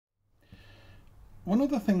One of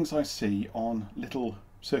the things I see on little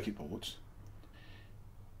circuit boards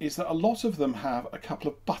is that a lot of them have a couple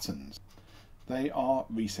of buttons. They are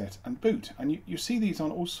reset and boot, and you see these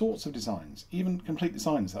on all sorts of designs, even complete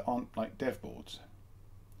designs that aren't like dev boards.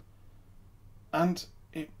 And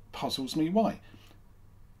it puzzles me why.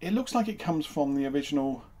 It looks like it comes from the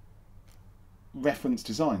original reference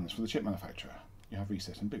designs for the chip manufacturer. You have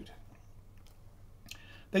reset and boot.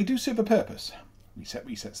 They do serve a purpose. Reset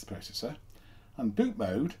resets the processor, and boot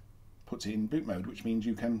mode puts it in boot mode, which means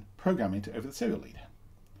you can program it over the serial lead.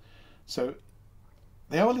 So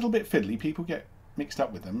they are a little bit fiddly. People get mixed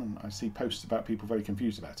up with them, and I see posts about people very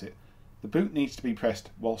confused about it. The boot needs to be pressed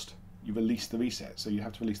whilst you release the reset, so you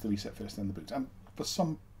have to release the reset first, then the boot. And for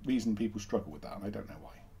some reason people struggle with that, and I don't know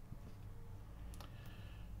why.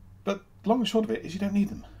 But the long and short of it is you don't need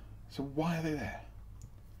them. So why are they there?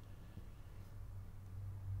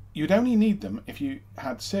 You'd only need them if you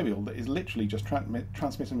had serial that is literally just transmit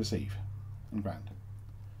and receive and ground.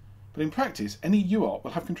 But in practice, any UART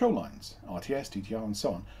will have control lines, RTS, TTR and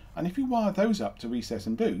so on, and if you wire those up to reset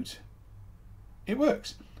and boot, it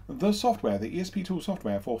works. The software, the ESP tool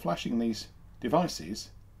software for flashing these devices,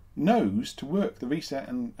 knows to work the reset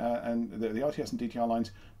and the RTS and TTR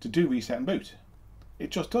lines to do reset and boot.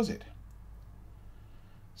 It just does it.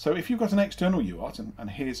 So if you've got an external UART, and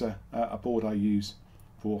here's a board I use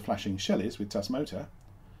for flashing Shellys with TAS motor,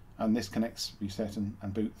 and this connects reset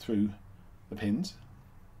and boot through the pins.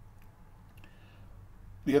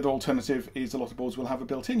 The other alternative is a lot of boards will have a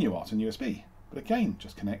built-in UART and USB, but again,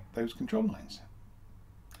 just connect those control lines.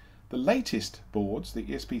 The latest boards, the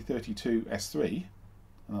ESP32S3,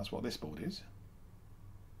 and that's what this board is,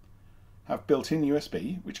 have built-in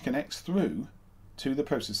USB which connects through to the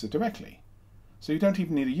processor directly. So you don't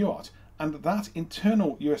even need a UART, and that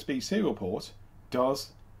internal USB serial port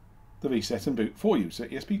does the reset and boot for you. So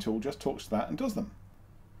ESP tool just talks to that and does them.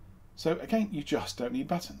 So again, you just don't need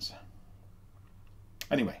buttons.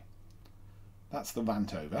 Anyway, that's the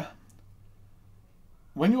rant over.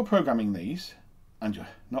 When you're programming these, and you're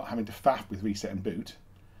not having to faff with reset and boot,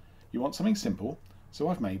 you want something simple, so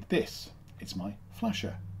I've made this. It's my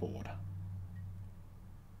flasher board.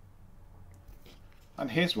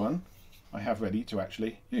 And here's one I have ready to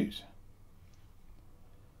actually use.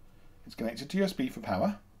 It's connected to USB for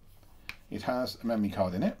power, it has a memory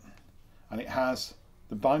card in it, and it has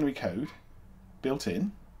the binary code built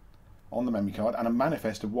in on the memory card and a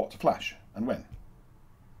manifest of what to flash and when.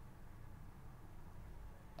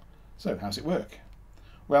 So how's it work?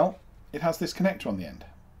 Well, it has this connector on the end.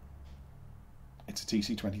 It's a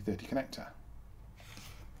TC2030 connector.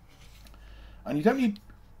 And you don't need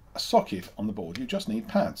a socket on the board, you just need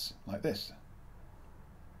pads like this.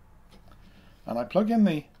 And I plug in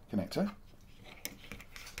the connector,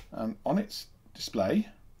 and on its display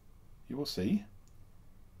you will see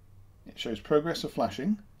it shows progress of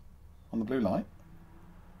flashing on the blue light.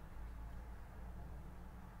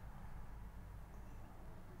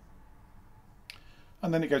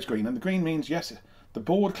 And then it goes green, and the green means yes, the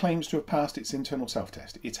board claims to have passed its internal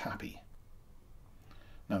self-test. It's happy.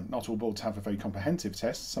 Now, not all boards have a very comprehensive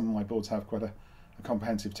test. Some of my boards have quite a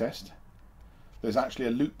comprehensive test. There's actually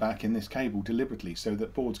a loopback in this cable deliberately so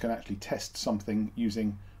that boards can actually test something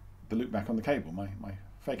using the loopback on the cable. My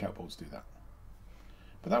fake out boards do that.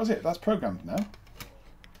 But that was it. That's programmed now.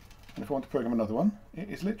 And if I want to program another one, it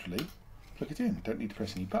is literally plug it in. Don't need to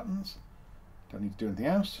press any buttons. Don't need to do anything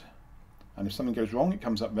else. And if something goes wrong, it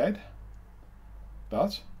comes up red.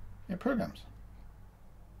 But it programs.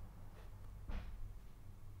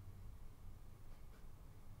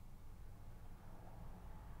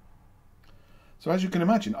 So as you can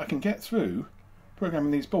imagine, I can get through programming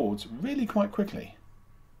these boards really quite quickly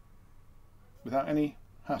without any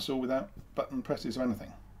hassle, without button presses or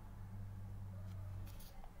anything.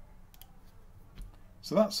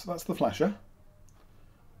 So that's the flasher,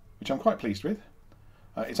 which I'm quite pleased with.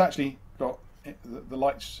 It's actually got the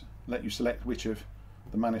lights let you select which of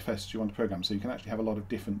the manifests you want to program, so you can actually have a lot of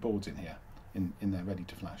different boards in here in there ready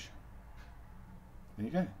to flash. There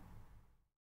you go.